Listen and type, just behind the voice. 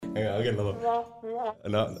Hang on, I'll get another.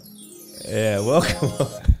 No. Yeah, welcome.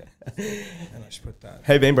 And I should put that.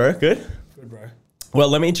 Hey, Ben, bro. Good? Good, bro. Well,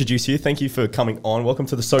 let me introduce you. Thank you for coming on. Welcome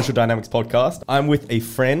to the Social Dynamics Podcast. I'm with a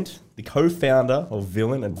friend, the co-founder of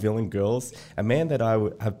Villain and Villain Girls, a man that I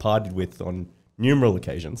have partied with on numerous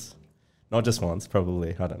occasions. Not just once,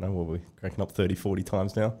 probably, I don't know, what we're cracking up 30, 40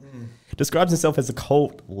 times now. Describes himself as a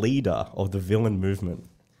cult leader of the villain movement,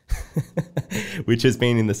 which has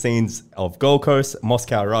been in the scenes of Gold Coast,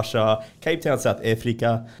 Moscow, Russia, Cape Town, South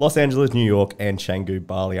Africa, Los Angeles, New York, and Canggu,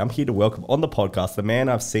 Bali. I'm here to welcome on the podcast the man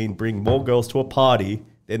I've seen bring more girls to a party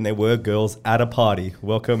than there were girls at a party.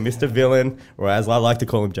 Welcome, Mr. Villain, or as I like to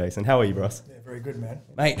call him, Jason. How are you, bros? Yeah, very good, man.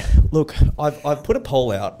 Mate, look, I've put a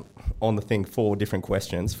poll out on the thing, 4 different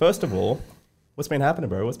questions. First of all, what's been happening,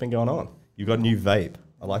 bro? What's been going on? You got a new vape.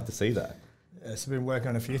 I like to see that. Yeah, so I've been working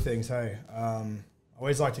on a few things, hey. I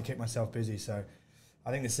always like to keep myself busy, so I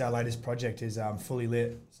think this is our latest project is Fully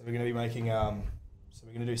Lit. So we're going to be making, so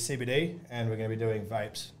we're going to do CBD and we're going to be doing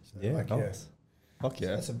vapes. So Nice. Fuck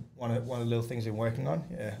yeah. So that's one of the little things we're working on,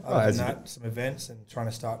 yeah. Other than that, some events and trying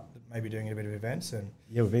to start maybe doing a bit of events. And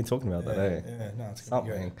Yeah, we've been talking about that, eh? Yeah, no, it's going to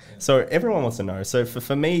be Something. good. Yeah. So everyone wants to know. So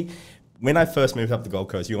for me, when I first moved up to Gold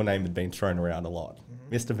Coast, your name had been thrown around a lot.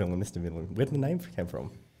 Mr. Villain, Mr. Villain. Where did the name come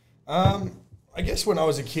from? I guess when I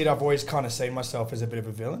was a kid, I've always kind of seen myself as a bit of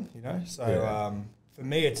a villain, you know? So for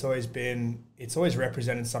me, it's always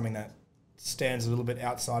represented something that stands a little bit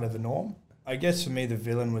outside of the norm. I guess for me, the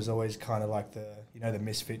villain was always kind of like the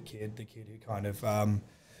misfit kid, the kid who kind of,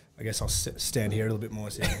 I guess I'll stand here a little bit more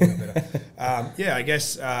so you can hear better. Yeah, I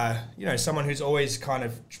guess, someone who's always kind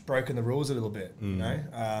of broken the rules a little bit, you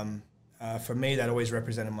know? For me, that always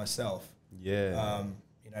represented myself. Yeah.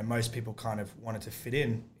 Most people kind of wanted to fit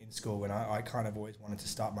in school, and I kind of always wanted to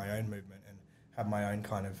start my own movement and have my own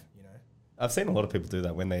kind of, I've seen a lot of people do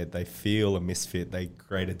that when they feel a misfit, they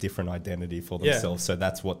create a different identity for themselves. So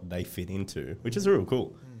that's what they fit into, which is real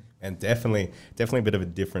cool. And definitely a bit of a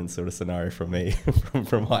different sort of scenario from me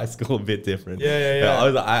from high school, a bit different.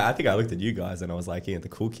 Yeah. I think I looked at you guys and I was like, the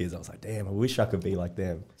cool kids. I was like, damn, I wish I could be like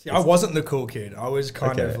them. See, I wasn't the cool kid. I was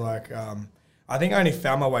kind of like, I think I only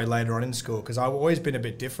found my way later on in school because I've always been a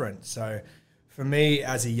bit different. So for me,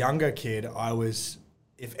 as a younger kid, I was,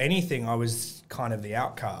 if anything, I was kind of the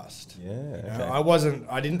outcast. Yeah.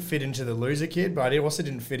 I didn't fit into the loser kid, but I also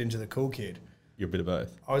didn't fit into the cool kid. You're a bit of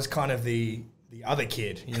both. I was kind of the other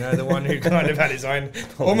kid, the one who kind of had his own,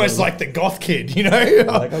 almost like the goth kid,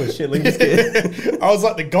 Like, oh shit, look at this kid. I was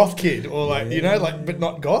like the goth kid, or but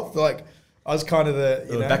not goth. Like I was kind of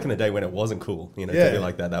back in the day when it wasn't cool, to be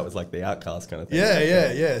like that. That was like the outcast kind of thing.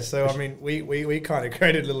 Yeah. So I mean, we kind of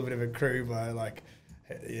created a little bit of a crew by like,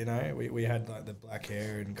 we had like the black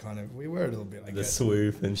hair and kind of we were a little bit like the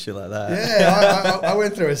swoop and shit like that. Yeah, I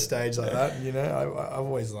went through a stage like that. I've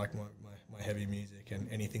always liked my heavy music and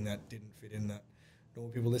anything that didn't fit in that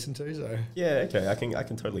normal people listen to. So yeah, okay, I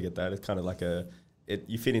can totally get that. It's kind of like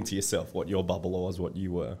you fit into yourself, what your bubble was, what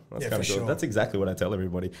you were. That's kind of cool. Sure. That's exactly what I tell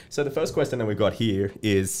everybody. So the first question that we got here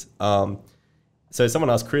is, so someone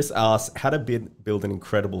asked, Chris asked, how to build an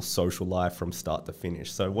incredible social life from start to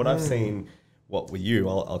finish. So what I've seen, with you,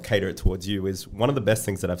 I'll cater it towards you, is one of the best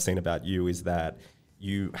things that I've seen about you is that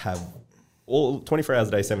you have all 24 hours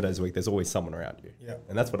a day, 7 days a week, there's always someone around you. Yeah.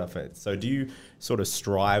 And that's what I've heard. So do you sort of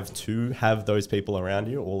strive to have those people around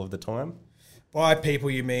you all of the time? By people,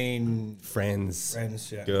 you mean friends,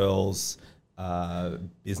 yeah. girls,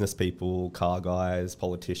 business people, car guys,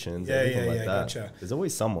 politicians, everything like that. Gotcha. There's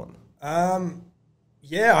always someone.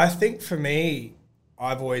 I think for me,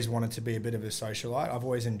 I've always wanted to be a bit of a socialite. I've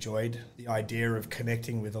always enjoyed the idea of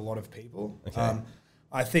connecting with a lot of people. Okay.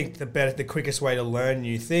 I think the quickest way to learn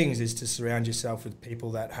new things is to surround yourself with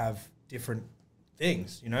people that have different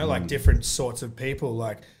things, like different sorts of people,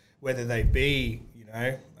 like whether they be,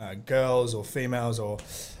 girls or females or,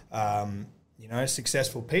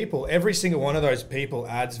 successful people. Every single one of those people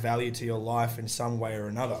adds value to your life in some way or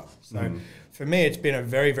another. So for me, it's been a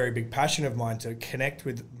very, very big passion of mine to connect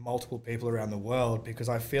with multiple people around the world because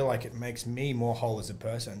I feel like it makes me more whole as a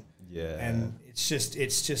person. Yeah. And it's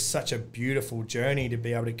just such a beautiful journey to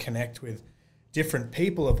be able to connect with different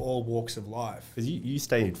people of all walks of life. Because you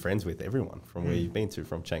stayed friends with everyone from where you've been to,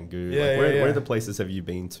 from Canggu. Yeah, where other places have you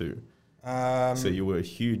been to? So you were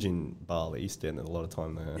huge in Bali. You spent a lot of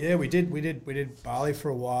time there. Yeah, we did Bali for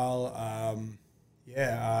a while.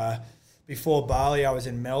 Before Bali, I was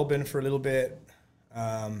in Melbourne for a little bit.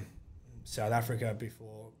 South Africa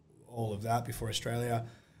before all of that, before Australia.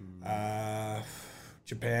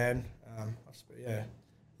 Japan.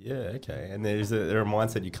 Yeah, okay. And there are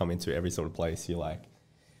mindset you come into every sort of place. You're like,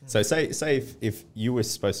 So say if you were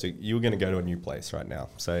you were going to go to a new place right now.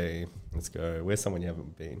 Say, let's go. Where's someone you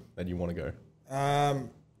haven't been that you want to go?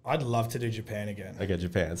 I'd love to do Japan again. Okay,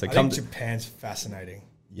 Japan. So I think Japan's fascinating.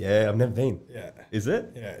 Yeah, I've never been. Yeah. Is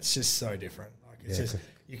it? Yeah, it's just so different. Like it's just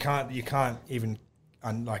you can't even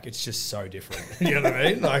like it's just so different. You know what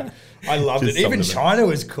I mean? Like I loved it. Even China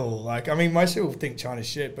was cool. Like I mean, most people think China's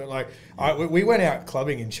shit, but like we went out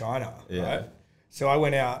clubbing in China, right? So I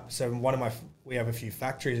went out. So we have a few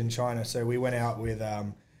factories in China. So we went out with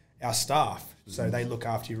our staff. So they look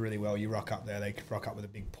after you really well. You rock up there, they rock up with a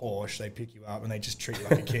big Porsche, they pick you up and they just treat you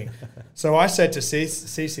like a king. So I said to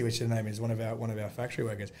Cece, which her name is one of our factory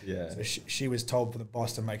workers. Yeah. So she was told by the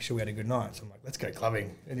boss to make sure we had a good night. So I'm like, let's go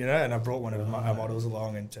clubbing. And I brought one of our models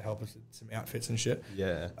along and to help us with some outfits and shit.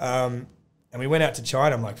 Yeah. And we went out to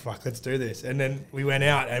China. I'm like, fuck, let's do this. And then we went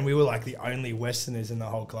out and we were like the only Westerners in the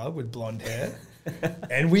whole club with blonde hair.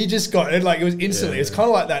 And we just got it, like it was instantly. It's kind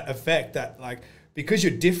of like that effect that like, because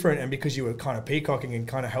you're different and because you were kind of peacocking and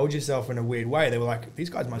kind of held yourself in a weird way, they were like, these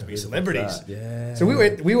guys must be celebrities. Yeah. So we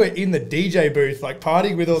were in the DJ booth, like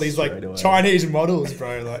partying with all these like Chinese models,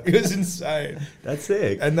 bro. Like it was insane. That's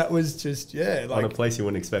sick. And that was just, like on a place you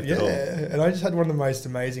wouldn't expect at all. Yeah. And I just had one of the most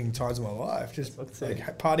amazing times of my life. Just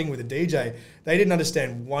like partying with a DJ. They didn't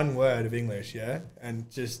understand one word of English,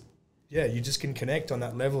 and just, you just can connect on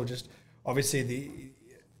that level. Just obviously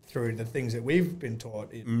through the things that we've been taught,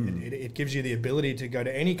 it gives you the ability to go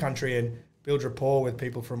to any country and build rapport with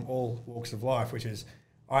people from all walks of life, which is,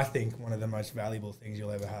 I think, one of the most valuable things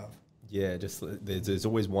you'll ever have. Yeah, just there's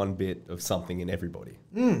always one bit of something in everybody,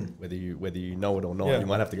 whether you know it or not. You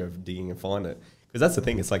might have to go digging and find it, because that's the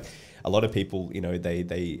thing. It's like a lot of people,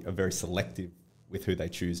 they are very selective with who they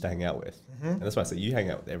choose to hang out with, and that's why I say you hang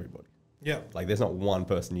out with everybody. Yeah, like there's not one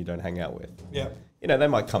person you don't hang out with. Yeah, they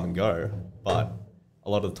might come and go, but a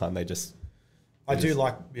lot of the time they just. You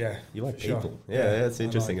like people. Sure. Yeah, it's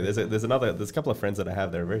interesting. Like there's a couple of friends that I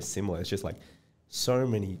have that are very similar. It's just like so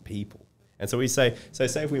many people. And so say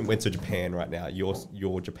if we went to Japan right now,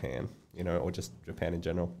 your Japan, or just Japan in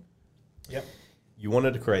general. Yep. You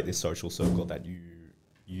wanted to create this social circle that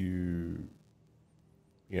you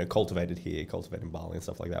cultivated here, cultivated in Bali and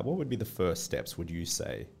stuff like that. What would be the first steps, would you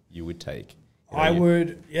say, you would take?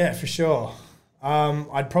 Would, for sure.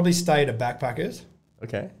 I'd probably stay at a backpackers.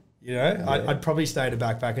 Okay. I'd probably stay at a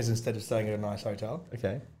backpackers instead of staying at a nice hotel.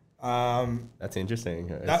 Okay. That's interesting.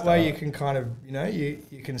 That way you can kind of,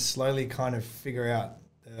 you can slowly kind of figure out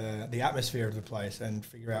the atmosphere of the place and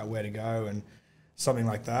figure out where to go and something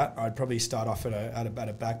like that. I'd probably start off at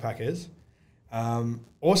a backpackers.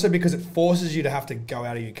 Also because it forces you to have to go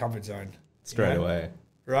out of your comfort zone. Straight away.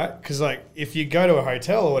 Right? Because like if you go to a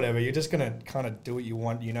hotel or whatever, you're just going to kind of do what you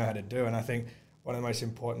want, you know how to do. And I think one of the most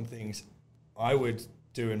important things I would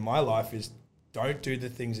do in my life is don't do the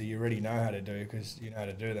things that you already know how to do because you know how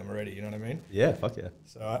to do them already. You know what I mean? Yeah, fuck yeah.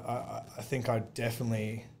 So I think I'd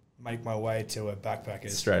definitely make my way to a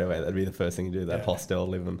backpackers. Straight away, that'd be the first thing you do, that hostel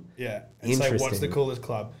living. Yeah. And say, what's the coolest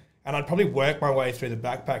club? And I'd probably work my way through the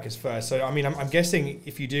backpackers first. So, I mean, I'm guessing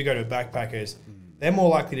if you do go to backpackers, they're more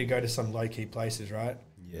likely to go to some low-key places, right?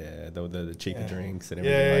 Yeah, the cheaper drinks and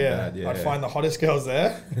everything that. Yeah, I'd find the hottest girls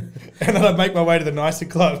there, and then I'd make my way to the nicer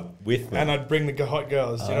club with them. And I'd bring the hot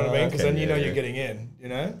girls. Do you know what I mean? Because then you're getting in.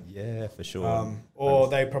 Yeah, for sure. Or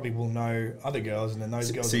they probably will know other girls, and then those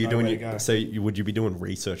girls. So will know where to go. So would you be doing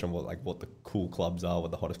research on what the cool clubs are,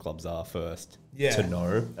 what the hottest clubs are first? Yeah. To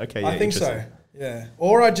know. Okay. I think so. Yeah.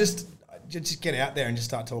 Or I just get out there and just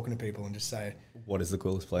start talking to people and just say, what is the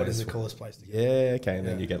coolest place? What is the coolest place to go? Yeah, okay, and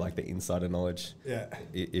then you get like the insider knowledge. Yeah,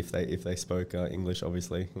 if they spoke English,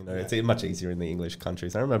 obviously, it's much easier in the English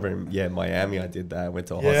countries. I remember in Miami, I did that. I went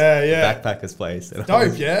to a backpackers place. And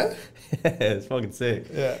dope, yeah, it's fucking sick.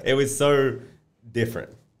 Yeah, it was so different.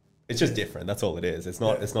 It's just different. That's all it is. It's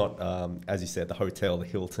not. It's not. As you said, the hotel, the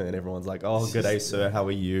Hilton. Everyone's like, "Oh, good day, sir. How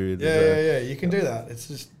are you?" Yeah. You can do that. It's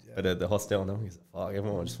just. But at the hostel, no, he's like, "Fuck,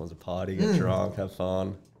 everyone just wants to party, get drunk, have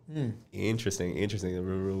fun." Interesting. A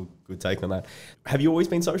real good take on that. Have you always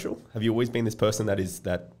been social? Have you always been this person that is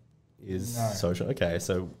No. social? Okay,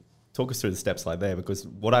 so talk us through the steps like there, because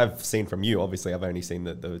what I've seen from you, obviously, I've only seen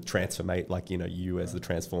the transformate, like you as the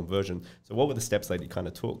transformed version. So what were the steps that you kind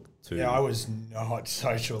of took to? Yeah, I was not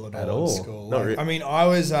social at all in school. I mean, I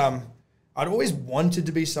was. I'd always wanted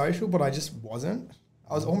to be social, but I just wasn't.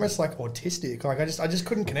 I was almost like autistic. Like I just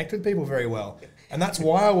couldn't connect with people very well, and that's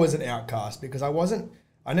why I was an outcast, because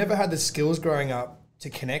I never had the skills growing up to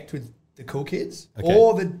connect with the cool kids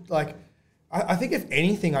or I think if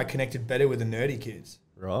anything, I connected better with the nerdy kids.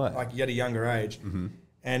 Right. Like at a younger age. Mm-hmm.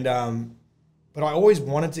 And, but I always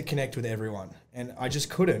wanted to connect with everyone. and I just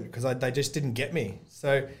couldn't because they just didn't get me.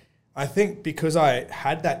 So I think because I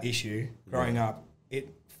had that issue growing up, it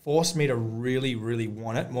forced me to really, really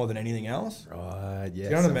want it more than anything else. Right, yes. Do you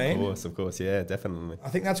know what I mean? Of course, yeah, definitely. I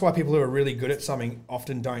think that's why people who are really good at something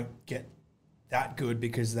often don't get that good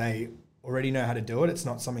because they already know how to do it. It's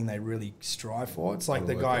not something they really strive for. It's like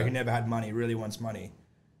the guy who never had money really wants money.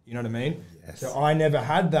 You know what I mean? Yes. So I never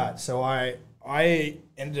had that. So I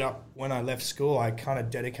ended up, when I left school, I kind of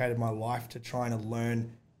dedicated my life to trying to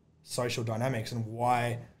learn social dynamics and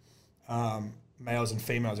why males and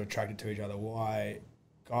females are attracted to each other, why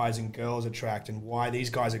guys and girls attract, and why these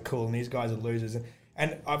guys are cool and these guys are losers.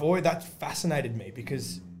 And I've always, that fascinated me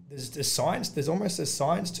because there's science, there's almost a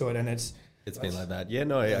science to it, and it's been like that. Yeah,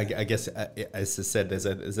 no, I guess, as I said, there's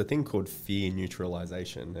a thing called fear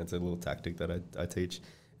neutralization. It's a little tactic that I teach.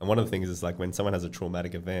 And one of the things is like when someone has a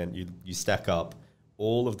traumatic event, you stack up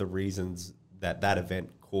all of the reasons that event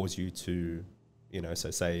caused you to, so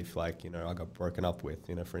say if like, I got broken up with,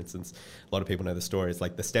 for instance, a lot of people know the story. It's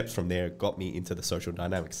like the steps from there got me into the social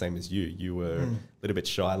dynamics, same as you. You were a little bit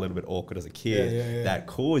shy, a little bit awkward as a kid. Yeah. That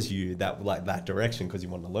caused you that direction because you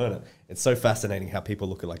wanted to learn it. It's so fascinating how people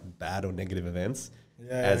look at like bad or negative events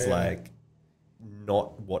as like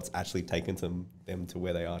not what's actually taken them to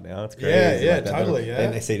where they are now. It's crazy. Yeah, like totally.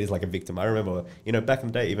 They see it as like a victim. I remember, back in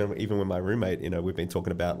the day, even with my roommate, we've been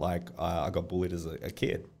talking about like I got bullied as a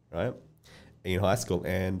kid, right, in high school,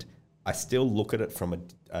 and I still look at it from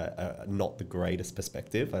a not the greatest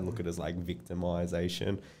perspective. I look at it as like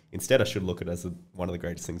victimization. Instead, I should look at it as one of the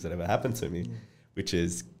greatest things that ever happened to me, which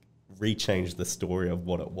is rechange the story of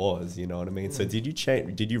what it was. You know what I mean? So did you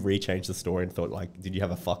rechange the story and thought like, did you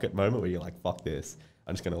have a fuck it moment where you're like, fuck this,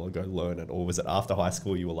 I'm just gonna go learn it? Or was it after high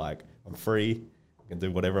school you were like, I'm free, I can do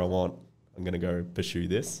whatever I want, I'm gonna go pursue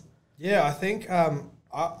this? Yeah, I think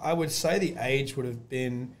I would say the age would have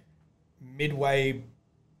been midway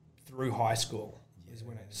through high school is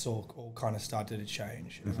when it all kind of started to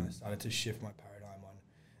change and I started to shift my paradigm on.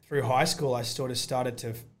 Through high school, I sort of started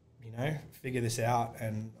to figure this out,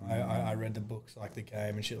 and I read the books like The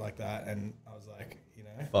Game and shit like that, and I was like,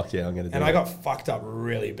 fuck yeah, I'm gonna do it. And I got fucked up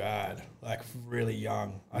really bad, like really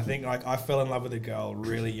young. I think like I fell in love with a girl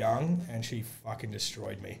really young, and she fucking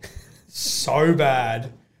destroyed me so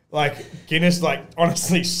bad. Like Guinness, like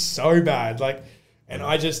honestly, so bad. Like, and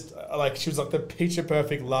I just like she was like the picture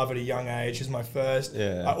perfect love at a young age. She was my first,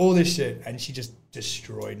 all this shit, and she just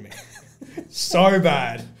destroyed me so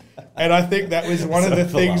bad. And I think that was one of the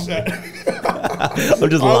things that I'm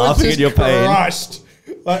just laughing at your pain. Crushed.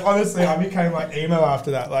 Like honestly, I became like emo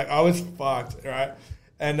after that. Like I was fucked, right?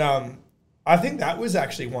 And I think that was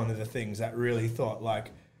actually one of the things that really thought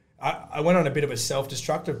like I went on a bit of a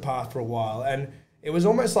self-destructive path for a while, and it was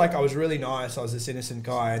almost like I was really nice. I was this innocent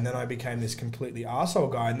guy, and then I became this completely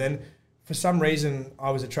arsehole guy. And then for some reason,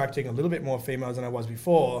 I was attracting a little bit more females than I was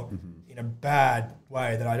before in a bad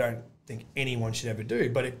way that I don't think anyone should ever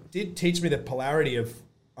do. But it did teach me the polarity of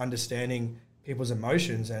understanding people's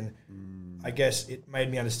emotions, and I guess it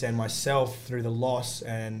made me understand myself through the loss.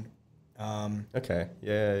 And okay,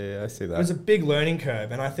 yeah, I see that. It was a big learning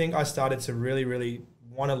curve, and I think I started to really, really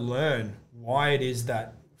want to learn why it is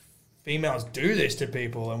that females do this to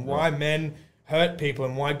people, and why men hurt people,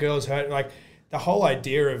 and why girls hurt. Like the whole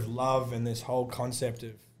idea of love and this whole concept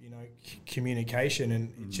of communication,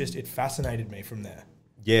 and it fascinated me from there.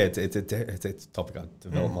 Yeah, it's a topic I've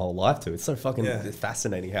developed my whole life to. It's so fucking it's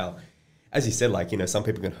fascinating how, as you said, like, some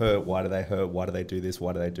people can hurt. Why do they hurt? Why do they do this?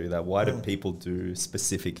 Why do they do that? Why do people do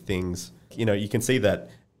specific things? You can see that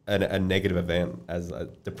a negative event, as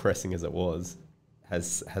depressing as it was,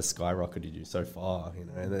 has skyrocketed you so far,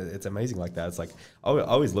 and it's amazing like that. It's like, I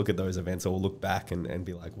always look at those events or look back and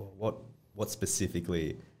be like, well, what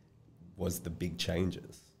specifically was the big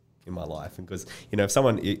changes in my life? And because, if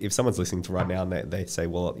someone's listening to right now and they say,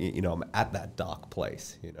 well, I'm at that dark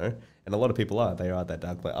place, and a lot of people are at that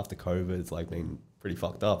dark place after COVID. It's like been pretty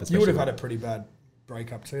fucked up. You would have had a pretty bad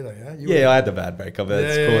breakup too, though, yeah? I had the bad breakup.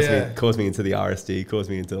 That's caused me into the RSD, caused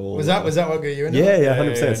me into all. Was that what got you into? Yeah,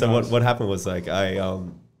 100%. So nice. What happened was like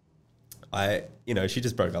I she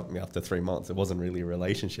just broke up with me after 3 months. It wasn't really a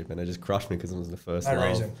relationship, and it just crushed me because it was the first love.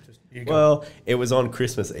 Reason. Well, it was on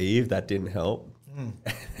Christmas Eve. That didn't help,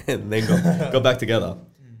 and then got back together,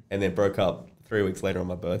 and then broke up 3 weeks later on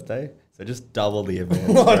my birthday. So just double the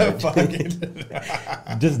event. What a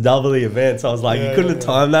fucking... Just double the event. So I was like, you couldn't have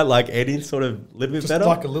timed that like any sort of little bit just better?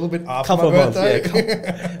 Like a little bit after my birthday.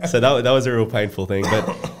 So that was a real painful thing.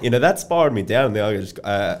 But, that spiraled me down.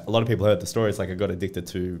 A lot of people heard the story. It's like I got addicted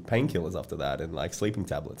to painkillers after that and like sleeping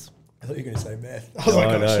tablets. I thought you were going to say meth. I was No,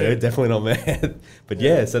 like, oh, no, shit. definitely not meth. But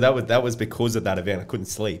yeah, so that was because of that event. I couldn't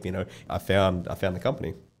sleep. You know, I found the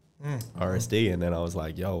company, RSD, and then I was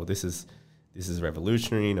like, yo, this is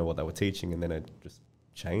revolutionary. You know what they were teaching, and then it just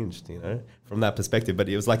changed. You know, from that perspective. But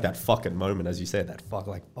it was like that fucking moment, as you said, that fuck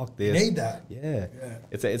this. You need that. Yeah.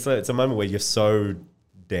 It's a moment where you're so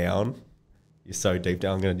down. You're so deep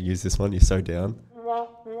down. I'm going to use this one. You're so down.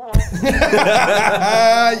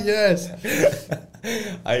 Yes.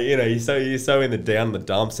 You're so in the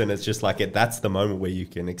dumps, and it's just like that's the moment where you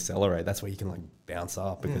can accelerate. That's where you can like bounce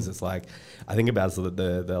up, because it's like, I think about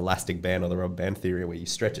the elastic band or the rubber band theory, where you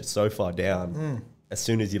stretch it so far down, as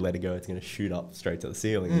soon as you let it go, it's going to shoot up straight to the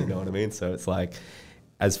ceiling. You know what I mean? So it's like,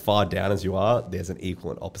 as far down as you are, there's an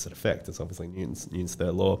equal and opposite effect. It's obviously Newton's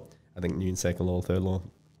third law. I think Newton's second law, third law.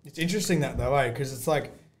 It's interesting that though, because it's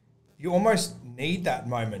like you almost need that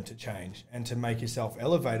moment to change and to make yourself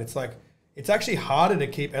elevate. It's like it's actually harder to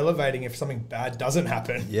keep elevating if something bad doesn't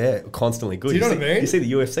happen. Yeah, constantly good. Do you know what I mean? You see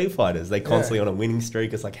the UFC fighters, they constantly on a winning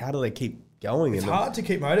streak. It's like, how do they keep going? It's hard to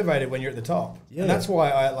keep motivated when you're at the top. Yeah. And that's why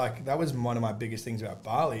that was one of my biggest things about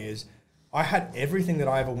Bali is I had everything that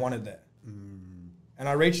I ever wanted there. And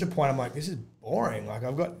I reached a point, I'm like, this is boring. Like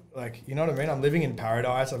I've got you know what I mean? I'm living in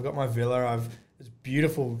paradise. I've got my villa. There's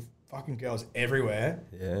beautiful fucking girls everywhere.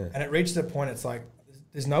 Yeah. And it reached a point, it's like,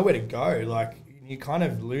 there's nowhere to go. Like you kind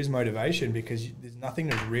of lose motivation because there's nothing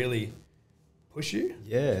to really push you.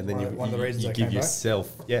 Yeah, and then one of the reasons you I give came back.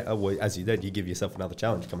 yourself, as you did, you give yourself another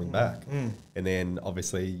challenge coming back. And then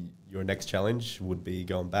obviously your next challenge would be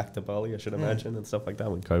going back to Bali, I should imagine, and stuff like that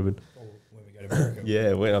when COVID. Or when we go to America.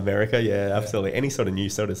 Yeah, when America, absolutely. Any sort of new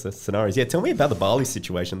sort of scenarios. Yeah, tell me about the Bali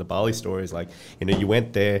situation, the Bali stories. Like, you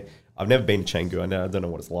went there. I've never been to Canggu. I don't know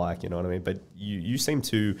what it's like, you know what I mean? But you seem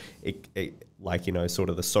to, sort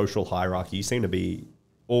of the social hierarchy, you seem to be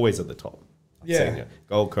always at the top. Yeah.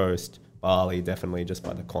 Gold Coast, Bali, definitely just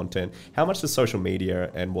by the content. How much does social media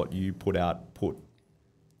and what you put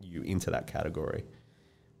you into that category?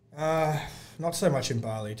 Not so much in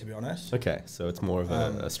Bali, to be honest. Okay, so it's more of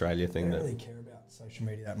an Australia thing. I don't really care about social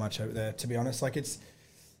media that much over there, to be honest. Like it's,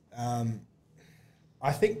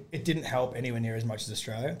 I think it didn't help anywhere near as much as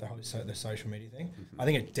Australia, the social media thing. I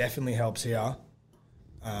think it definitely helps here.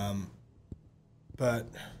 But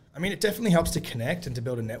I mean, it definitely helps to connect and to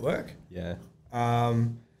build a network. Yeah.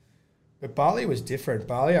 But Bali was different.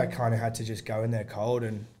 Bali, I kind of had to just go in there cold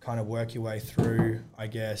and kind of work your way through, I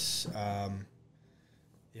guess.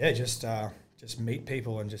 Just meet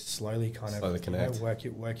people and just slowly connect. Work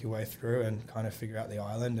your way through and kind of figure out the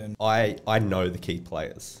island. And I know the key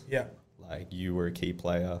players. yeah, Like you were a key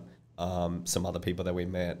player. Some other people that we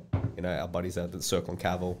met, our buddies at the Circle and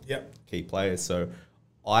Cavill, key players. So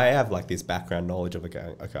I have like this background knowledge of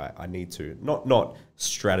okay, I need to not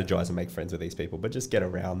strategize and make friends with these people, but just get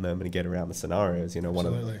around them and get around the scenarios.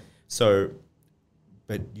 absolutely.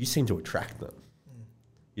 But you seem to attract them.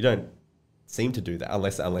 You don't seem to do that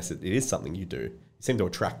unless it is something you do. You seem to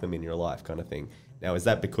attract them in your life, kind of thing. Now, is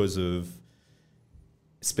that because of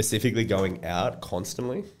specifically going out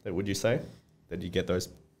constantly? That would you say that you get those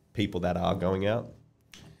people that are going out?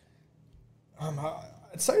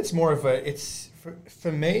 I'd say it's more of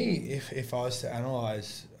for me, if I was to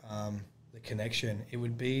analyze the connection, it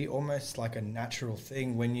would be almost like a natural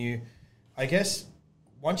thing when I guess,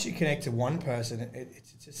 once you connect to one person,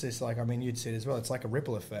 it's just this like, I mean, you'd see it as well. It's like a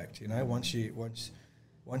ripple effect, Once you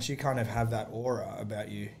kind of have that aura about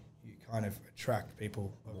you, you kind of attract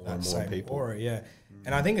people of that same aura, yeah.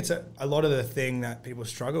 And I think it's a lot of the thing that people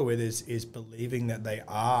struggle with is believing that they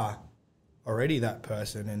are already that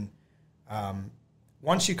person. And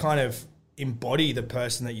once you kind of embody the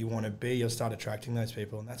person that you want to be, you'll start attracting those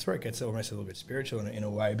people, and that's where it gets almost a little bit spiritual in a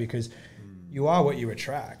way, because you are what you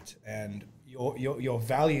attract, and your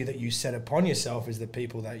value that you set upon yourself is the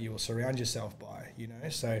people that you will surround yourself by,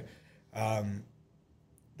 So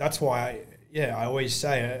that's why, I always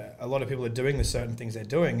say a lot of people are doing the certain things they're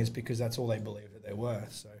doing is because that's all they believe that they're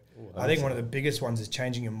worth. So I think one of the biggest ones is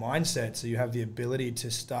changing your mindset, so you have the ability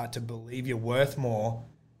to start to believe you're worth more,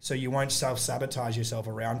 so you won't self-sabotage yourself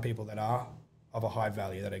around people that are of a high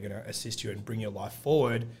value, that are going to assist you and bring your life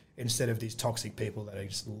forward, instead of these toxic people that are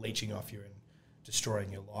just leeching off you and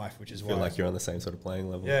destroying your life, which is why I feel like you're on the same sort of playing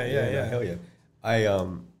level. Yeah. Hell yeah. I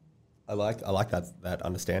like that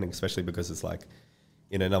understanding, especially because it's like,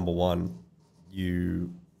 number one,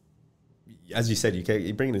 you, as you said,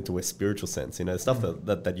 you bring it into a spiritual sense. Stuff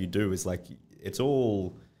that you do is like, it's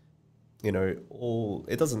all,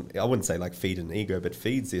 it doesn't, I wouldn't say like feed an ego, but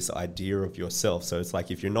feeds this idea of yourself. So it's like,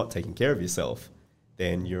 if you're not taking care of yourself,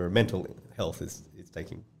 then your mental health is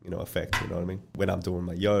taking, effect. You know what I mean? When I'm doing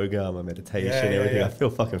my yoga, my meditation, Yeah, everything, yeah. I feel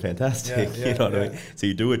fucking fantastic. You know what I mean? So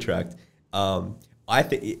you do attract. I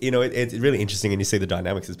think, it's really interesting, and you see the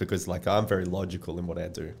dynamics is because, like, I'm very logical in what I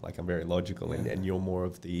do. Like, I'm very logical, and you're more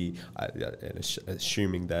of the,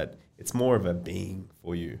 assuming that it's more of a being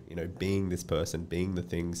for you, being this person, being the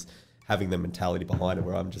things, having the mentality behind it,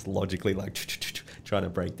 where I'm just logically, like, trying to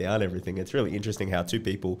break down everything. It's really interesting how two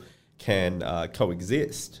people can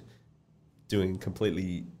coexist doing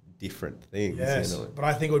completely different things. Yes, but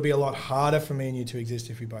I think it would be a lot harder for me and you to exist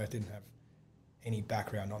if we both didn't have any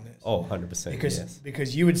background on this. Oh, 100%.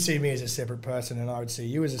 Because you would see me as a separate person and I would see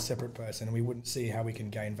you as a separate person, and we wouldn't see how we can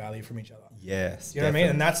gain value from each other. Yes. Do you know what I mean?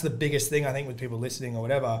 And that's the biggest thing I think with people listening or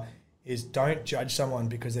whatever, is don't judge someone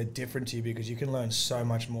because they're different to you, because you can learn so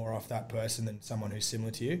much more off that person than someone who's similar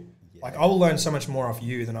to you. Yeah. Like, I will learn so much more off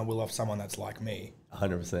you than I will off someone that's like me.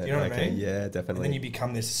 100%. You know what I mean? Yeah, definitely. And then you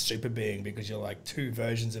become this super being because you're like two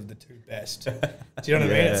versions of the two best. Do you know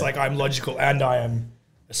what I mean? It's like I'm logical and I am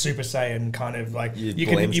a Super Saiyan, kind of like you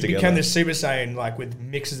become this Super Saiyan like with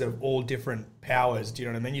mixes of all different powers. Do you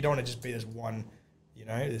know what I mean? You don't want to just be this one,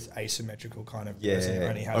 this asymmetrical kind of person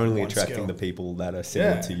who only attracting skill. The people that are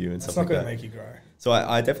similar to you and stuff like that. That's not going to make you grow. So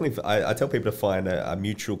I definitely I tell people to find a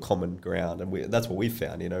mutual common ground, and that's what we've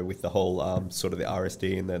found. With the whole sort of the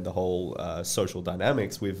RSD and then the whole social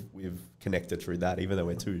dynamics, we've connected through that. Even though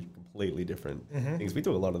we're two completely different things, we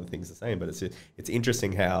do a lot of the things the same. But it's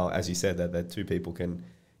interesting how, as you said, that two people can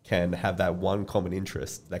have that one common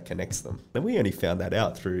interest that connects them. And we only found that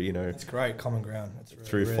out through, It's great, common ground. That's really,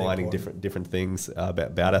 through really finding important. different things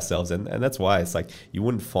about ourselves. And that's why it's like you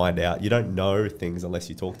wouldn't find out. You don't know things unless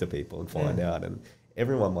you talk to people and find out. And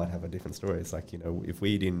everyone might have a different story. It's like, if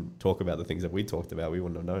we didn't talk about the things that we talked about, we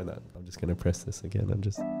wouldn't have known that. I'm just going to press this again.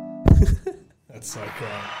 That's so cool.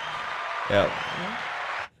 Yeah.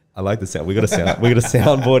 I like the sound. We got a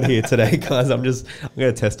soundboard here today, guys. I'm going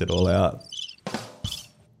to test it all out.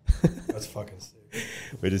 That's fucking sick.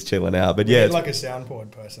 We're just chilling out, but We need like a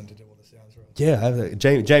soundboard person to do all the sounds, right? Yeah,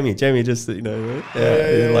 Jamie, just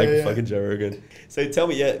fucking Joe Rogan. So tell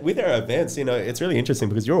me, with our events, it's really interesting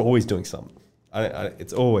because you're always doing something.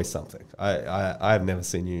 It's always something. I've never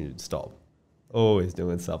seen you stop. Always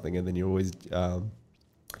doing something, and then you're always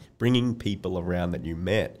bringing people around that you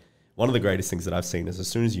met. One of the greatest things that I've seen is as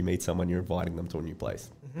soon as you meet someone, you're inviting them to a new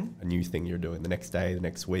place, a new thing you're doing the next day, the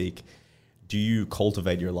next week. Do you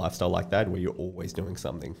cultivate your lifestyle like that, where you're always doing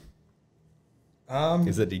something?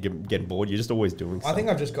 Is it you get bored? You're just always doing something. I think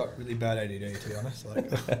I've just got really bad ADD, to be honest.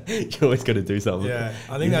 You always got to do something. Yeah,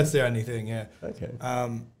 I think that's the only thing, yeah. Okay.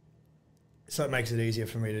 So it makes it easier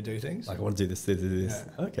for me to do things. Like, I want to do this.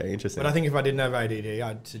 Yeah. Okay, interesting. But I think if I didn't have ADD,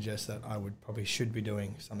 I'd suggest that I should be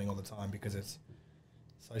doing something all the time, because it's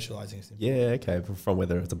socializing is important. Yeah, okay. From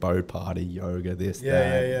whether it's a boat party, yoga,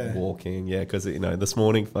 walking. Yeah, because, this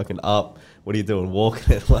morning, fucking up. What are you doing?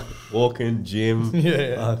 Walking, gym,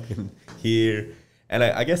 fucking here. And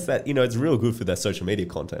I guess that, it's real good for that social media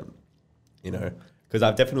content, because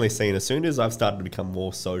I've definitely seen as soon as I've started to become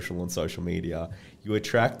more social on social media, you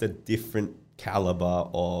attract a different caliber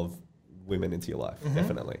of women into your life,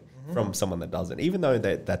 definitely, from someone that doesn't. Even though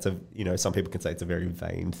that's some people can say it's a very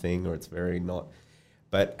vain thing or it's very not.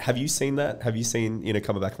 But have you seen that? Have you seen,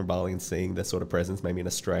 coming back from Bali and seeing the sort of presence maybe in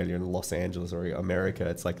Australia and Los Angeles or America?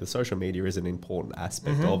 It's like the social media is an important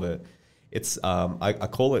aspect of it. It's I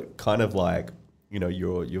call it kind of like,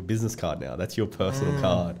 your business card now. That's your personal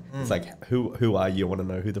card. It's like, who are you? I want to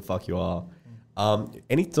know who the fuck you are.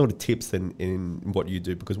 Any sort of tips in what you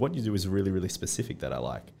do? Because what you do is really, really specific that I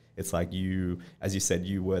like. It's like you, as you said,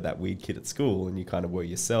 you were that weird kid at school and you kind of were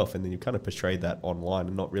yourself, and then you kind of portrayed that online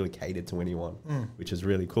and not really catered to anyone, which is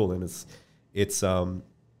really cool. And it's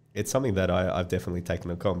something that I've definitely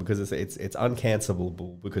taken on because it's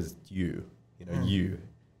uncancelable because it's you.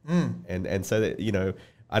 And so that,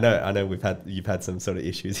 I know you've had some sort of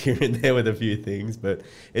issues here and there with a few things, but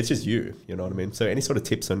it's just you know what I mean? So any sort of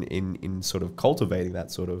tips in sort of cultivating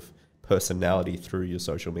that sort of personality through your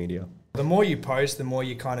social media? The more you post, the more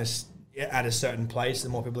you kind of at a certain place, the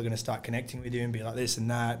more people are going to start connecting with you and be like this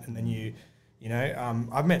and that. And then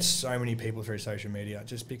I've met so many people through social media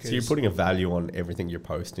just because. So you're putting a value on everything you're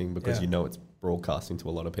posting because it's broadcasting to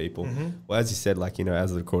a lot of people. Well, as you said, as of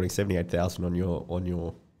the recording, 78,000 on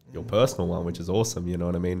your personal one, which is awesome. You know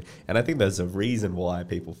what I mean? And I think there's a reason why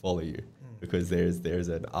people follow you because there's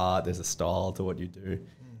an art, there's a style to what you do.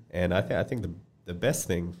 And I think the best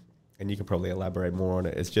thing, and you can probably elaborate more on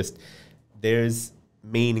it, is just there's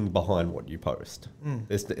meaning behind what you post.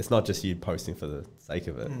 It's not just you posting for the sake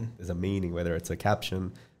of it. There's a meaning, whether it's a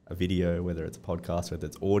caption, a video, whether it's a podcast, whether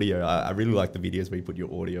it's audio. I really like the videos where you put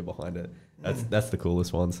your audio behind it. That's the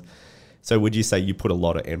coolest ones. So would you say you put a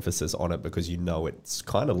lot of emphasis on it because you know it's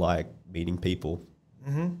kind of like meeting people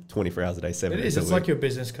 24 hours a day, 7 days a week? It is. It's like your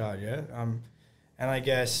business card, yeah. And I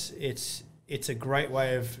guess it's a great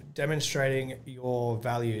way of demonstrating your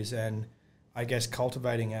values and I guess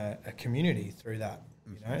cultivating a community through that,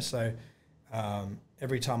 you know. So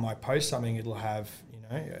every time I post something, it'll have, you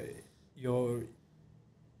know,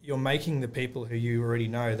 you're making the people who you already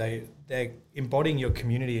know, they're embodying your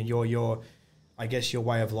community and your I guess your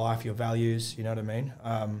way of life, your values, you know what I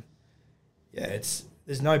mean?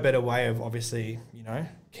 There's no better way of obviously, you know,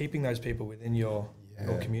 keeping those people within your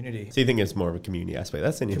community. So you think it's more of a community aspect?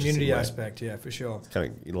 That's an interesting community way. aspect, yeah, for sure. It's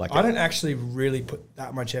kind of like I don't actually really put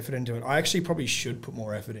that much effort into it. I actually probably should put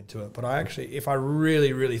more effort into it, but if I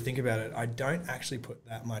really, really think about it, I don't actually put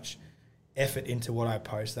that much effort into what I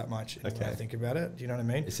post that much when I think about it. Do you know what I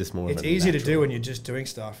mean? It's just more. It's easy to do when you're just doing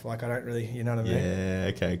stuff. Like I don't really, you know what I mean?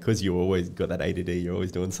 Yeah, okay. Because you always got that ADD. You're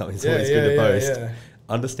always doing something. It's always good to post. Yeah.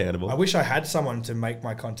 Understandable. I wish I had someone to make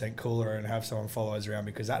my content cooler and have someone follow us around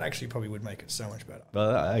because that actually probably would make it so much better.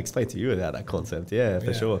 Well, I explained to you about that concept. Yeah,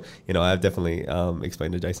 for sure. You know, I've definitely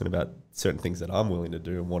explained to Jason about certain things that I'm willing to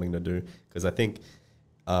do and wanting to do because I think.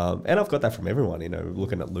 And I've got that from everyone, you know,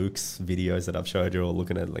 looking at Luke's videos that I've showed you or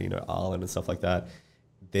looking at, you know, Arlen and stuff like that.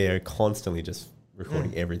 They're constantly just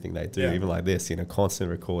recording everything they do, even like this, you know,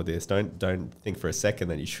 constantly record this. Don't think for a second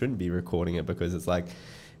that you shouldn't be recording it because it's like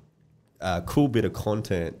a cool bit of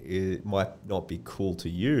content. It might not be cool to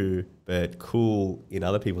you, but cool in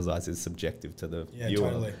other people's eyes is subjective to the viewer.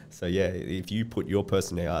 Totally. So yeah, if you put your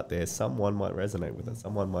personality out there, someone might resonate with it.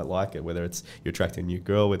 Someone might like it, whether it's you're attracting a new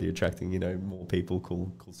girl, whether you're attracting, you know, more people,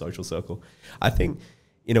 cool social circle. I think,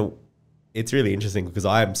 you know, it's really interesting because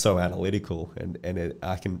I am so analytical and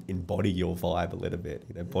I can embody your vibe a little bit,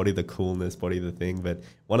 you know, body the coolness, body the thing. But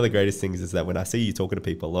one of the greatest things is that when I see you talking to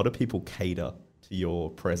people, a lot of people cater to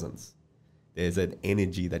your presence. There's an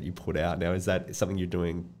energy that you put out. Now, is that something you're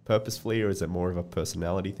doing purposefully or is it more of a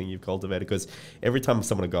personality thing you've cultivated? Because every time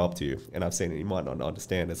someone will go up to you, and I've seen it, you might not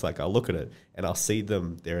understand, it's like I'll look at it and I'll see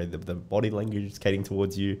them, the body language is catering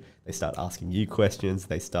towards you. They start asking you questions.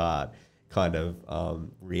 They start kind of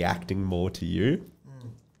reacting more to you.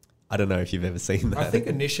 I don't know if you've ever seen that. I think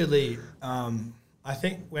initially, I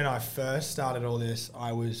think when I first started all this,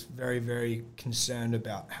 I was very, very concerned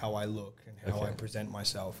about how I look and how I present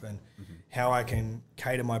myself and how I can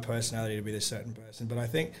cater my personality to be this certain person. But I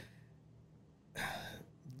think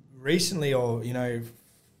recently or, you know,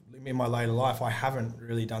 in my later life, I haven't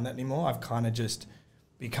really done that anymore. I've kind of just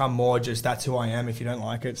become more just that's who I am. If you don't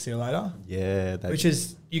like it, see you later. Yeah. Which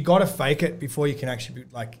is, you got to fake it before you can actually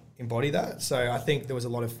embody that. So I think there was a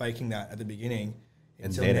lot of faking that at the beginning.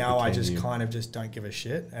 Until now, I just kind of just don't give a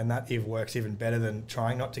shit, and that works even better than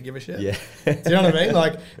trying not to give a shit. Yeah, do you know what I mean?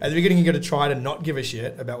 Like at the beginning, you got to try to not give a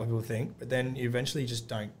shit about what people think, but then you eventually just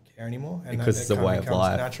don't care anymore, and because it's a way of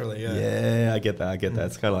life. Naturally, I get that.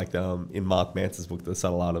 It's kind of like in Mark Manson's book, The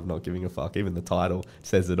Subtle Art of Not Giving a Fuck. Even the title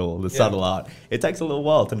says it all. The subtle art. It takes a little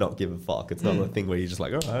while to not give a fuck. It's not a thing where you're just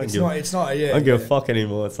like, oh, I don't give a fuck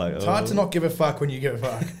anymore. It's like it's hard to not give a fuck when you give a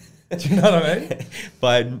fuck. Do you know what I mean?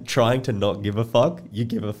 By trying to not give a fuck, you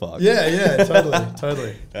give a fuck. Yeah,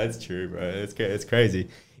 totally. That's true, bro. It's crazy.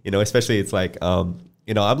 You know, especially it's like,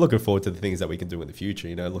 you know, I'm looking forward to the things that we can do in the future,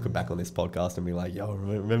 you know, looking back on this podcast and be like, yo,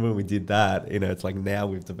 remember when we did that? You know, it's like now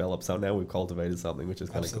we've developed something, now we've cultivated something, which is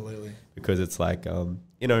kind of cool. Because it's like,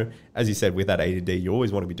 you know, as you said, with that ADD, you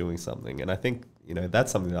always want to be doing something. And I think, you know, that's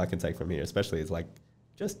something that I can take from here, especially is like,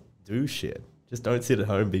 just do shit. Just don't sit at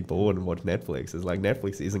home, be bored and watch Netflix. It's like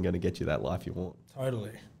Netflix isn't going to get you that life you want.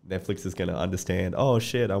 Totally. Netflix is going to understand, oh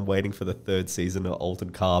shit, I'm waiting for the 3rd season of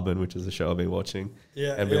Altered Carbon, which is a show I've been watching.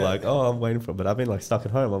 And be like, oh, I'm waiting for it. But I've been like stuck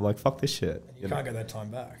at home. I'm like, fuck this shit. And you can't get that time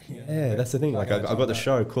back. Yeah, that's the thing. Like I got the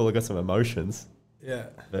show, cool, I got some emotions. Yeah.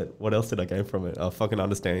 But what else did I gain from it? I fucking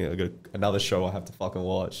understanding I got another show I have to fucking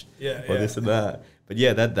watch. Yeah. Or this and that. But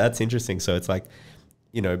yeah, that's interesting. So it's like,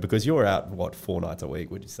 you know, because you're out, 4 nights a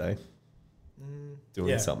week, would you say?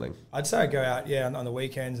 Doing something. I'd say I go out, on the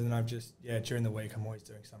weekends, and then I've just, during the week, I'm always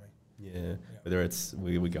doing something. Yeah. Whether it's,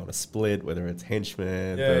 we go on a split, whether it's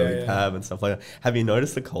Henchman, Burley Pab and stuff like that. Have you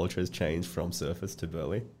noticed the culture has changed from Surface to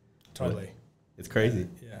Burley? Totally. It's crazy.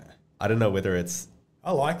 Yeah. I don't know whether it's...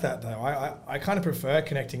 I like that, though. I kind of prefer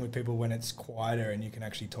connecting with people when it's quieter and you can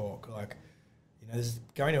actually talk. Like, you know,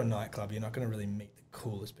 going to a nightclub, you're not going to really meet the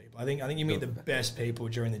coolest people. I think you meet the best people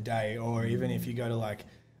during the day, or even if you go to like...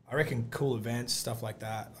 I reckon cool events, stuff like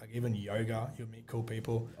that, like even yoga, you'll meet cool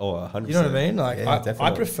people. Oh, 100%. You know what I mean? Like, yeah,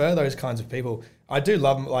 I prefer those kinds of people. I do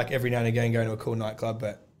love, like, every now and again going to a cool nightclub,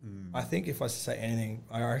 but I think if I was to say anything,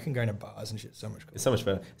 I reckon going to bars and shit is so much cooler. It's so much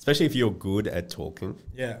better, especially if you're good at talking.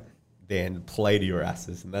 Yeah. Then play to your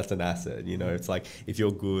asses, and that's an asset. You know, it's like if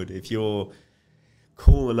you're good, if you're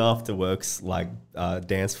cool enough to work like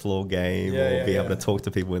dance floor game or be able to talk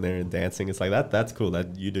to people when they're in dancing, it's like that's cool.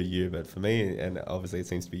 That you do you. But for me, and obviously it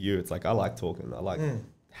seems to be you, it's like I like talking. I like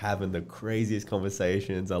having the craziest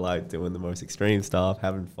conversations. I like doing the most extreme stuff,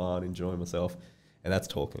 having fun, enjoying myself. And that's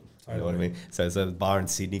talking. You know what I mean? So there's a bar in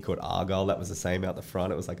Sydney called Argyle. That was the same out the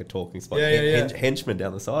front. It was like a talking spot. Henchman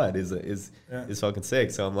down the side is fucking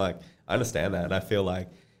sick. So I'm like, I understand that. And I feel like,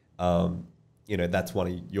 you know, that's one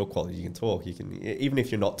of your qualities. You can talk. You can, even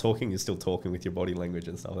if you're not talking, you're still talking with your body language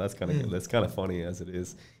and stuff. That's kind of that's kind of funny as it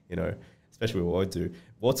is, you know, especially what I do.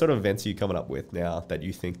 What sort of events are you coming up with now that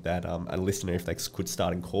you think that a listener, if they could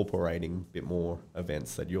start incorporating a bit more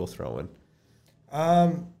events that you're throwing?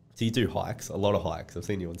 So you do hikes, a lot of hikes. I've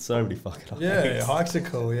seen you on so many fucking hikes. Yeah, hikes are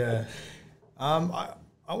cool, yeah.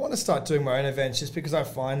 I want to start doing my own events just because I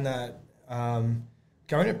find that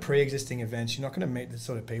going to pre-existing events, you're not going to meet the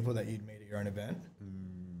sort of people that you'd meet at your own event. Do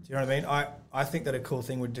you know what I mean? I think that a cool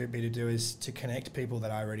thing would be to connect people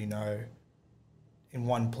that I already know in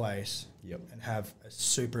one place and have a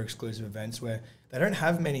super exclusive events where they don't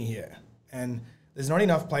have many here. And there's not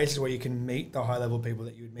enough places where you can meet the high-level people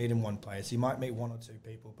that you would meet in one place. You might meet one or two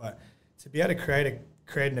people, but to be able to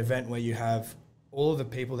create an event where you have all of the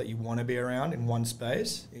people that you want to be around in one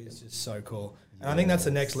space is just so cool. And I think that's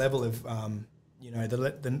the next level of, you know,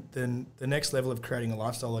 the next level of creating a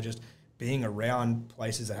lifestyle or just being around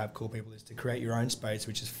places that have cool people is to create your own space,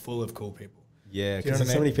 which is full of cool people. Yeah, because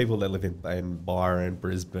there's so many people that live in Byron,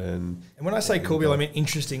 Brisbane. And when I say cool people, I mean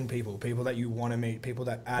interesting people, people that you want to meet, people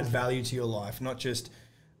that add value to your life, not just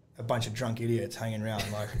a bunch of drunk idiots hanging around,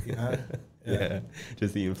 like, you know.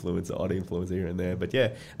 Just the odd influencer here and there. But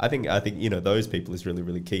yeah, I think you know, those people is really,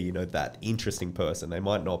 really key. You know, that interesting person. They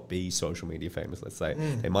might not be social media famous, let's say.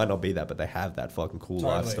 They might not be that, but they have that fucking cool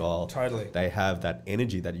lifestyle. Totally. They have that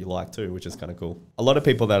energy that you like too, which is kind of cool. A lot of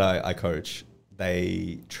people that I coach,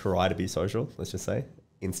 they try to be social, let's just say,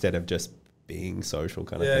 instead of just being social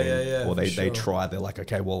kind of thing. Or they're like,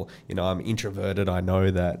 okay, well, you know, I'm introverted. I know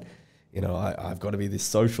that, you know, I've got to be this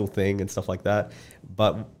social thing and stuff like that.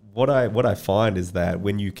 But what I find is that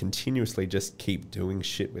when you continuously just keep doing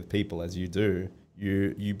shit with people as you do,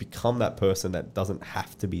 you become that person that doesn't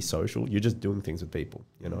have to be social. You're just doing things with people.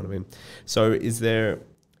 You know what I mean? So is there,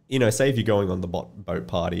 you know, say if you're going on the boat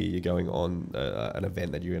party, you're going on an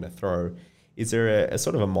event that you're going to throw, is there a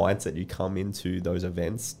sort of a mindset you come into those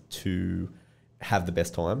events to have the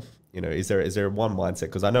best time? You know, is there one mindset?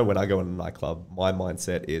 Because I know when I go in a nightclub, my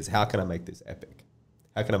mindset is, how can I make this epic?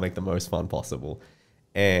 How can I make the most fun possible?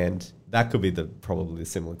 And that could be probably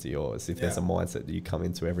similar to yours, if there's a mindset that you come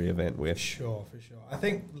into every event with. For sure. I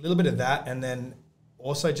think a little bit of that, and then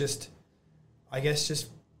also just, I guess, just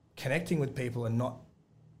connecting with people and not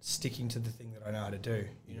sticking to the thing that I know how to do.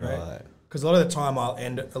 You know, right? Because a lot of the time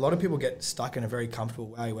a lot of people get stuck in a very comfortable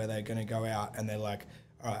way where they're going to go out and they're like,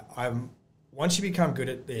 all right, once you become good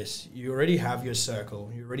at this, you already have your circle,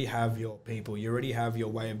 you already have your people, you already have your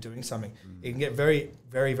way of doing something. It can get very,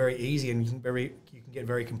 very, very easy, and you can get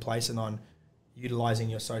very complacent on utilizing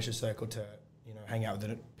your social circle to, you know, hang out with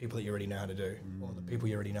the people that you already know how to do, or the people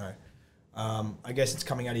you already know. I guess it's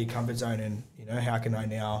coming out of your comfort zone, and, you know, how can I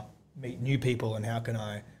now meet new people, and how can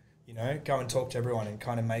I, you know, go and talk to everyone and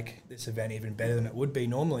kind of make this event even better than it would be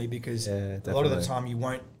normally, because a lot of the time you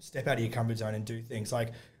won't step out of your comfort zone and do things.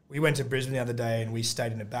 Like, we went to Brisbane the other day and we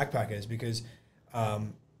stayed in a backpackers because,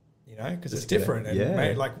 you know, because it's different.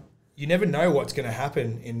 And like, you never know what's going to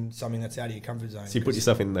happen in something that's out of your comfort zone. So you put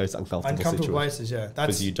yourself in those uncomfortable places, That's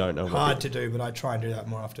because you don't know hard to do, but I try and do that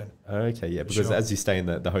more often. Okay, yeah, because as you stay in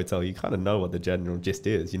the hotel, you kind of know what the general gist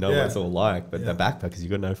is. You know what it's all like, but the backpackers, you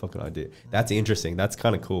got no fucking idea. That's interesting. That's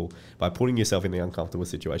kind of cool. By putting yourself in the uncomfortable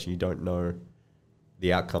situation, you don't know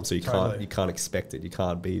the outcome, so you can't expect it. You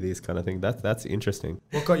can't be this kind of thing. That's interesting.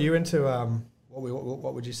 What got you into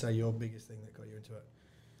what would you say your biggest thing that got you into it?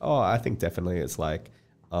 Oh, I think definitely it's like,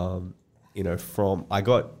 you know,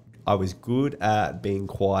 I was good at being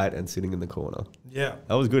quiet and sitting in the corner. Yeah,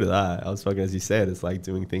 I was good at that. I was fucking, as you said, it's like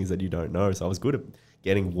doing things that you don't know. So I was good at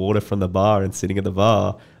getting water from the bar and sitting at the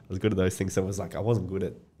bar. I was good at those things. So it was like I wasn't good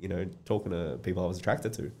at, you know, talking to people I was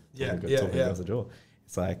attracted to. Talking to girls at all.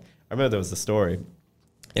 It's like, I remember there was a story,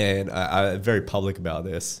 and I'm very public about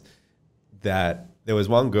this, that there was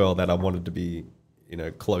one girl that I wanted to be, you know,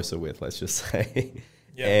 closer with, let's just say.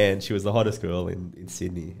 And she was the hottest girl in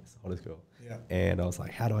Sydney. It's the hottest girl. Yeah. And I was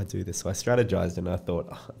like, how do I do this? So I strategized, and I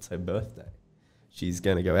thought, it's her birthday. She's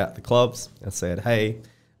going to go out to the clubs. I said, hey,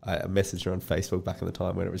 I messaged her on Facebook back in the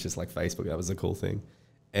time when it was just like Facebook. That was a cool thing.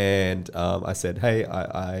 And I said, hey,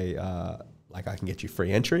 I can get you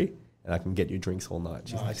free entry and I can get you drinks all night.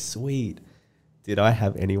 She's like, sweet. Did I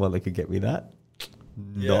have anyone that could get me that?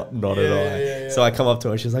 Not at all. Yeah. So I come up to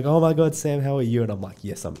her. She's like, oh my God, Sam, how are you? And I'm like,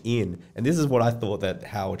 yes, I'm in. And this is what I thought that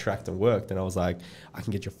how Attractant worked. And I was like, I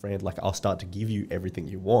can get your friend. Like, I'll start to give you everything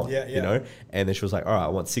you want, you know? And then she was like, all right, I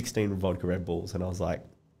want 16 vodka Red Bulls. And I was like,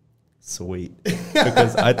 sweet.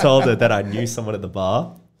 Because I told her that I knew someone at the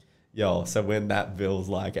bar. Yo, so when that bill's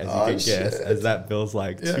like, as you can guess, as that bill's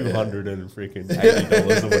like $200 and freaking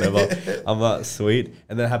 $80 or whatever, I'm like, sweet.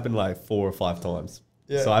 And that happened like 4 or 5 times.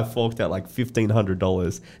 Yeah. So I forked out like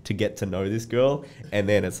 $1,500 to get to know this girl. And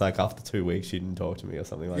then it's like after 2 weeks, she didn't talk to me or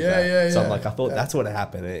something like that. So I'm like, I thought that's what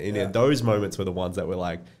happened. And those moments were the ones that were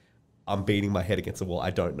like, I'm beating my head against the wall.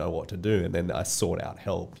 I don't know what to do. And then I sought out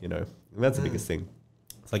help, you know. And that's the biggest thing.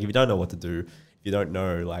 It's like if you don't know what to do, if you don't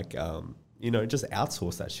know, like, you know, just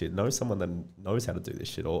outsource that shit. Know someone that knows how to do this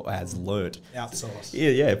shit or has learnt. Outsource.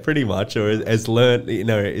 Yeah, pretty much. Or has learnt, you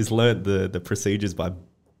know, the procedures by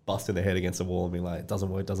busting their head against the wall and being like, it doesn't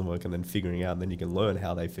work, and then figuring out, and then you can learn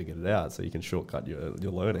how they figured it out, so you can shortcut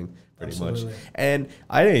your learning pretty much. And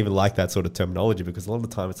I don't even like that sort of terminology because a lot of the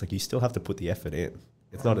time it's like you still have to put the effort in.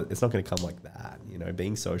 It's not going to come like that, you know.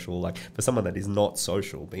 Being social, like for someone that is not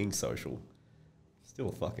social, being social, still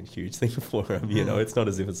a fucking huge thing for them. You know, it's not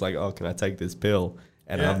as if it's like, oh, can I take this pill?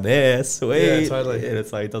 And I'm there, sweet. Yeah, totally. And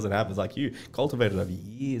it's like, it doesn't happen. It's like you cultivated over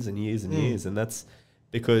years and years and years. And that's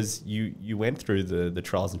because you went through the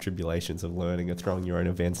trials and tribulations of learning and throwing your own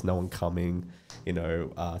events, no one coming, you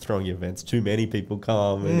know, throwing your events, too many people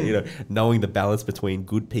come, and, you know, knowing the balance between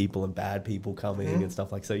good people and bad people coming and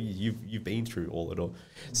stuff like, so you've been through all it all.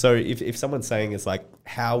 So if someone's saying it's like,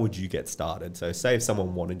 how would you get started? So say if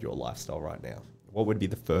someone wanted your lifestyle right now, what would be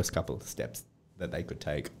the first couple of steps that they could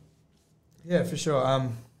take? Yeah, for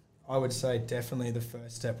sure. I would say definitely the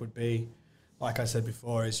first step would be, like I said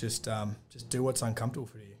before, is just do what's uncomfortable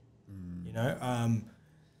for you. You know,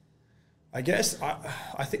 I guess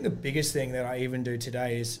I think the biggest thing that I even do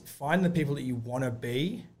today is find the people that you want to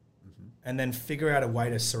be, and then figure out a way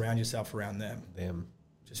to surround yourself around them.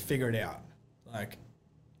 Just figure it out. Like,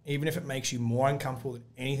 even if it makes you more uncomfortable than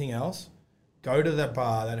anything else, go to the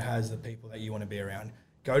bar that has the people that you want to be around.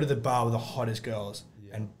 Go to the bar with the hottest girls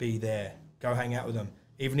and be there. Go hang out with them.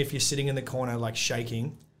 Even if you're sitting in the corner like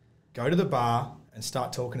shaking, go to the bar and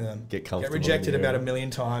start talking to them. Get comfortable. Get rejected about 1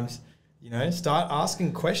 million times. You know, start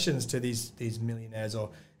asking questions to these millionaires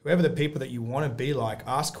or whoever the people that you want to be like.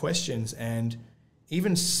 Ask questions and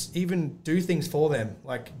even do things for them.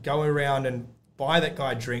 Like go around and buy that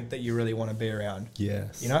guy a drink that you really want to be around.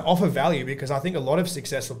 Yes. You know, offer value, because I think a lot of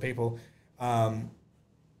successful people,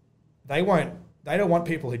 they don't want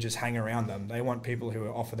people who just hang around them. They want people who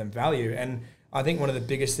offer them value. And I think one of the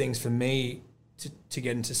biggest things for me to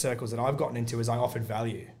get into circles that I've gotten into is I offered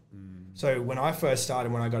value. So when I first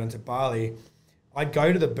started, when I got into Bali, I'd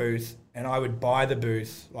go to the booth and I would buy the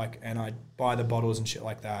booth, and I'd buy the bottles and shit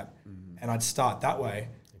like that. And I'd start that way.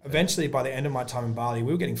 Okay. Eventually, by the end of my time in Bali,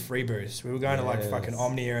 we were getting free booths. We were going to like fucking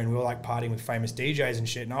Omnia, and we were like partying with famous DJs and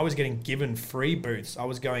shit. And I was getting given free booths. I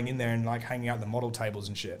was going in there and like hanging out at the model tables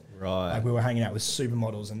and shit. Right. Like we were hanging out with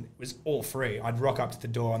supermodels, and it was all free. I'd rock up to the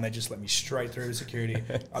door and they just let me straight through the security.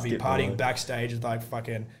 I'd be partying backstage with like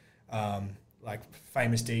fucking like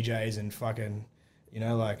famous DJs and fucking, you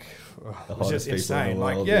know, like it was just insane.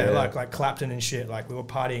 Like like Clapton and shit. Like we were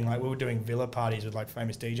partying, like we were doing villa parties with like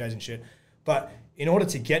famous DJs and shit. But in order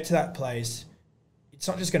to get to that place, it's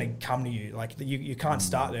not just going to come to you. Like you can't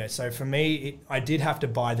start there. So for me, I did have to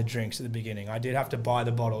buy the drinks at the beginning. I did have to buy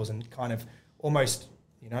the bottles and kind of almost,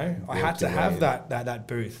 you know, I had to have that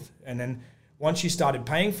booth. And then once you started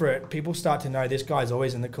paying for it, people start to know this guy's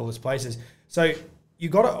always in the coolest places. So you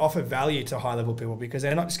got to offer value to high level people, because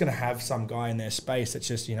they're not just going to have some guy in their space that's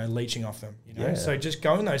just, you know, leeching off them, you know? Yeah. So just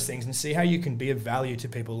go in those things and see how you can be of value to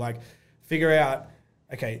people. Like figure out,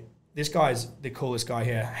 okay, this guy's the coolest guy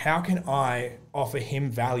here. How can I offer him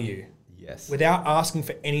value? Yes. Without asking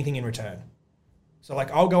for anything in return? So like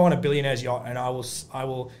I'll go on a billionaire's yacht and I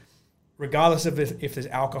will, regardless of if there's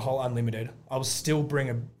alcohol unlimited, I will still bring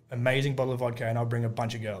an amazing bottle of vodka and I'll bring a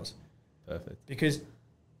bunch of girls. Perfect. Because,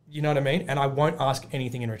 you know what I mean? And I won't ask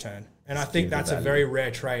anything in return. And I think that's a very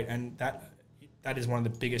rare trait, and that is one of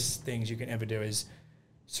the biggest things you can ever do is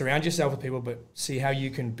surround yourself with people, but see how you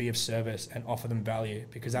can be of service and offer them value,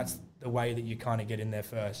 because that's the way that you kind of get in there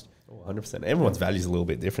first. 100%. Everyone's value is a little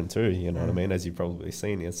bit different too, you know what I mean? As you've probably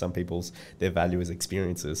seen, you know, some people's, their value is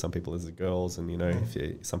experiences, some people is the girls, and, you know,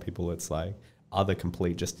 some people it's like other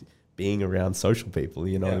complete just being around social people.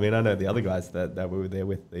 You know what I Yeah. mean? I know the other guys that we were there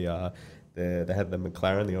with they had the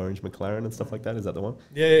McLaren, the orange McLaren and stuff like that. Is that the one?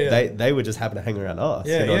 Yeah. They would just happen to hang around us.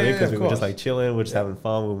 Yeah, you know what I mean? yeah, Because of we were just course. like chilling, we're just having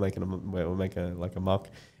fun, we're making like a muck.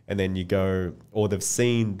 And then you go, or they've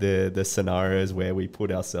seen the scenarios where we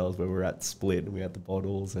put ourselves, where we're at Split and we had the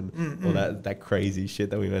bottles and all that crazy shit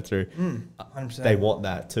that we went through. 100%. They want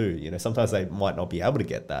that too. You know, sometimes they might not be able to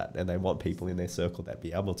get that, and they want people in their circle that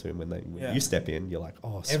be able to. And when Yeah. you step in, you're like,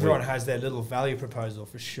 oh, sweet. Everyone has their little value proposal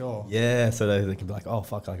for sure. Yeah, so they can be like, oh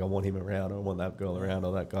fuck, like I want him around, or I want that girl around,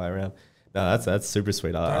 or that guy around. No, that's super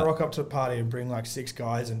sweet. Don't rock up to a party and bring like 6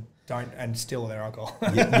 guys and steal their alcohol.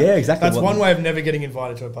 Yeah, exactly. That's one way of never getting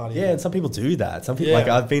invited to a party. Yeah, and some people do that. Some people, Yeah. like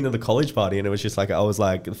I've been to the college party and it was just like, I was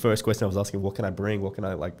like, the first question I was asking, what can I bring? What can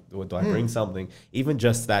I like, do I bring something? Even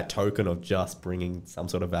just that token of just bringing some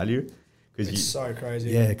sort of value. It's so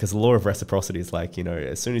crazy. Yeah, because the law of reciprocity is like, you know,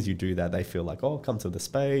 as soon as you do that, they feel like, oh, come to the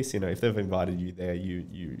space. You know, if they've invited you there,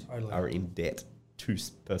 you Totally. are in debt to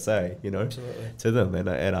per se, you know, Absolutely. to them. And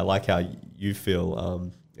I like how you feel.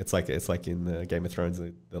 It's like in the Game of Thrones,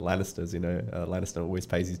 the Lannisters. You know, Lannister always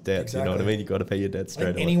pays his debt. You know what I Exactly. mean? You got to pay your debt I straight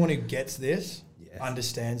think away. anyone who gets this Yes.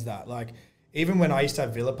 understands that. Like, even when I used to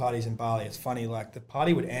have villa parties in Bali, it's funny, like the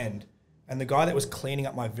party would end and the guy that was cleaning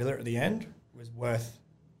up my villa at the end was worth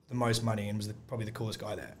the most money and was probably the coolest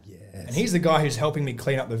guy there. Yes. And he's the guy who's helping me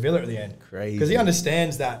clean up the villa at the end. Crazy. Because he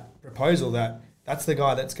understands that proposal, that that's the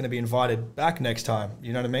guy that's going to be invited back next time.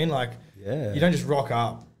 You know what I mean? Like, Yeah. you don't just rock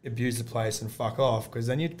up, abuse the place and fuck off, because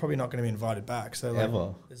then you're probably not going to be invited back. So like,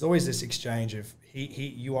 Ever. there's always this exchange of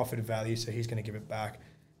you offered value, so he's going to give it back.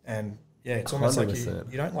 And yeah, it's almost like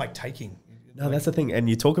 100%. you don't like taking. No, that's the thing. And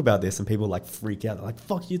you talk about this and people like freak out. They're like,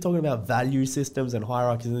 fuck, you're talking about value systems and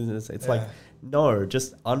hierarchies. It's like, no,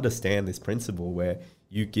 just understand this principle where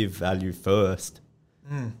you give value first.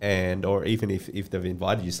 And, or even if they've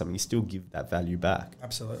invited you something, you still give that value back.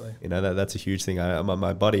 Absolutely. You know, that's a huge thing.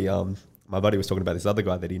 My buddy was talking about this other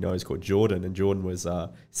guy that he knows called Jordan, and Jordan was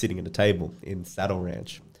sitting at a table in Saddle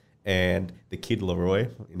Ranch. And the Kid Leroy,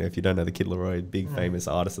 you know, if you don't know the Kid Leroy, big famous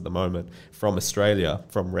artist at the moment from Australia,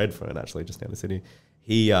 from Redfern actually, just down the city.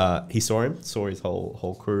 He saw him, saw his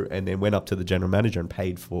whole crew, and then went up to the general manager and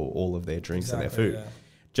paid for all of their drinks and their food. Yeah.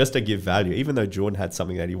 Just to give value. Even though Jordan had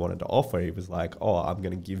something that he wanted to offer, he was like, oh, I'm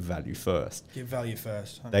going to give value first. Give value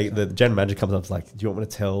first. The general manager comes up and is like, do you want me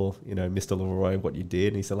to tell, you know, Mr. Leroy what you did?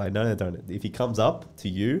 And he said like, no, don't. If he comes up to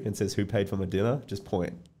you and says, who paid for my dinner? Just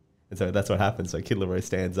point. And so that's what happens. So Kid Leroy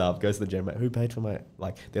stands up, goes to the general manager, who paid for my,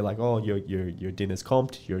 like, they're like, oh, your dinner's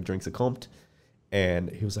comped, your drinks are comped. And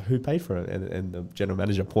he was like, who paid for it? And the general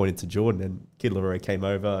manager pointed to Jordan, and Kid Leroy came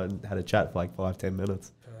over and had a chat for like 5-10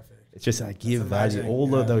 minutes. Perfect. It's just like give value. amazing, All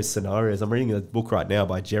yeah. of those scenarios. I'm reading a book right now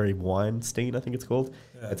by Jerry Weinstein, I think it's called.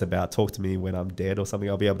 Yeah. It's about talk to me when I'm dead or something.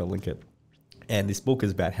 I'll be able to link it. And this book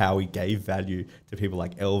is about how he gave value to people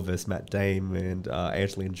like Elvis, Matt Damon, and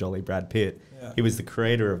Angelina Jolie, Brad Pitt. Yeah. He was the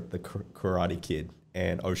creator of the Karate Kid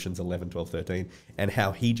and Ocean's 11, 12, 13, and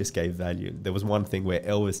how he just gave value. There was one thing where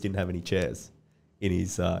Elvis didn't have any chairs in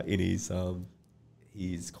his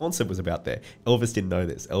concert was about there. Elvis didn't know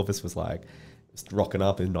this. Elvis was like rocking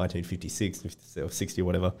up in 1956 or 60 or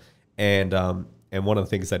whatever. And one of the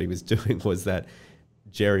things that he was doing was that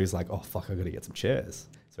Jerry was like, oh, fuck, I got to get some chairs.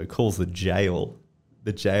 So he calls the jail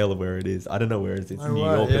of where it is. I don't know where it is. It's Oh, New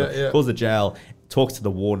right. York. Yeah, yeah. Calls the jail, talks to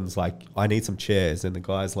the wardens like, I need some chairs. And the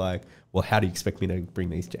guy's like, well, how do you expect me to bring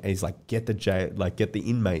these chairs? And he's like, get the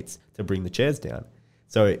inmates to bring the chairs down.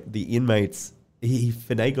 So the inmates, he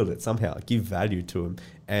finagled it somehow, give value to him.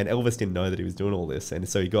 And Elvis didn't know that he was doing all this. And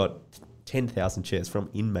so he got 10,000 chairs from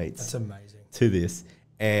inmates That's amazing. to this.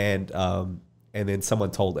 And then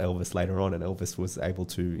someone told Elvis later on, and Elvis was able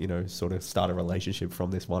to, you know, sort of start a relationship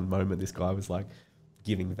from this one moment. This guy was like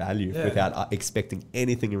giving value Yeah. without expecting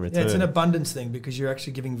anything in return. Yeah, it's an abundance thing because you're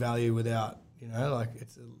actually giving value without, you know, like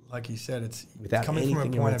it's like you said, it's Without coming from a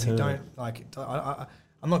anything in point of you return. don't like.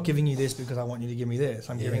 I'm not giving you this because I want you to give me this.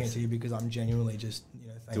 I'm giving it Yes. to you because I'm genuinely just, you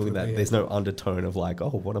know, thankful Doing to that, be there's here. no undertone of like, oh,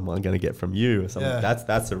 what am I going to get from you or something. Yeah.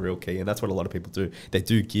 That's the real key, and that's what a lot of people do. They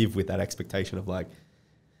do give with that expectation of like,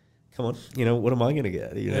 come on, you know, what am I going to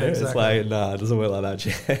get? You know, Yeah, exactly. It's like, nah, it doesn't work like that.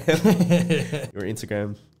 Jam. Your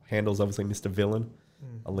Instagram handle's obviously Mr. Villain.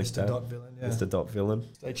 I'll link Mr. that. Dot Villain. Yeah. Mr. Villain.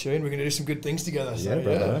 Stay tuned. We're gonna do some good things together. So, Yeah,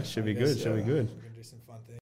 brother. Should be I guess, good. Should be good. we're gonna do some fun things.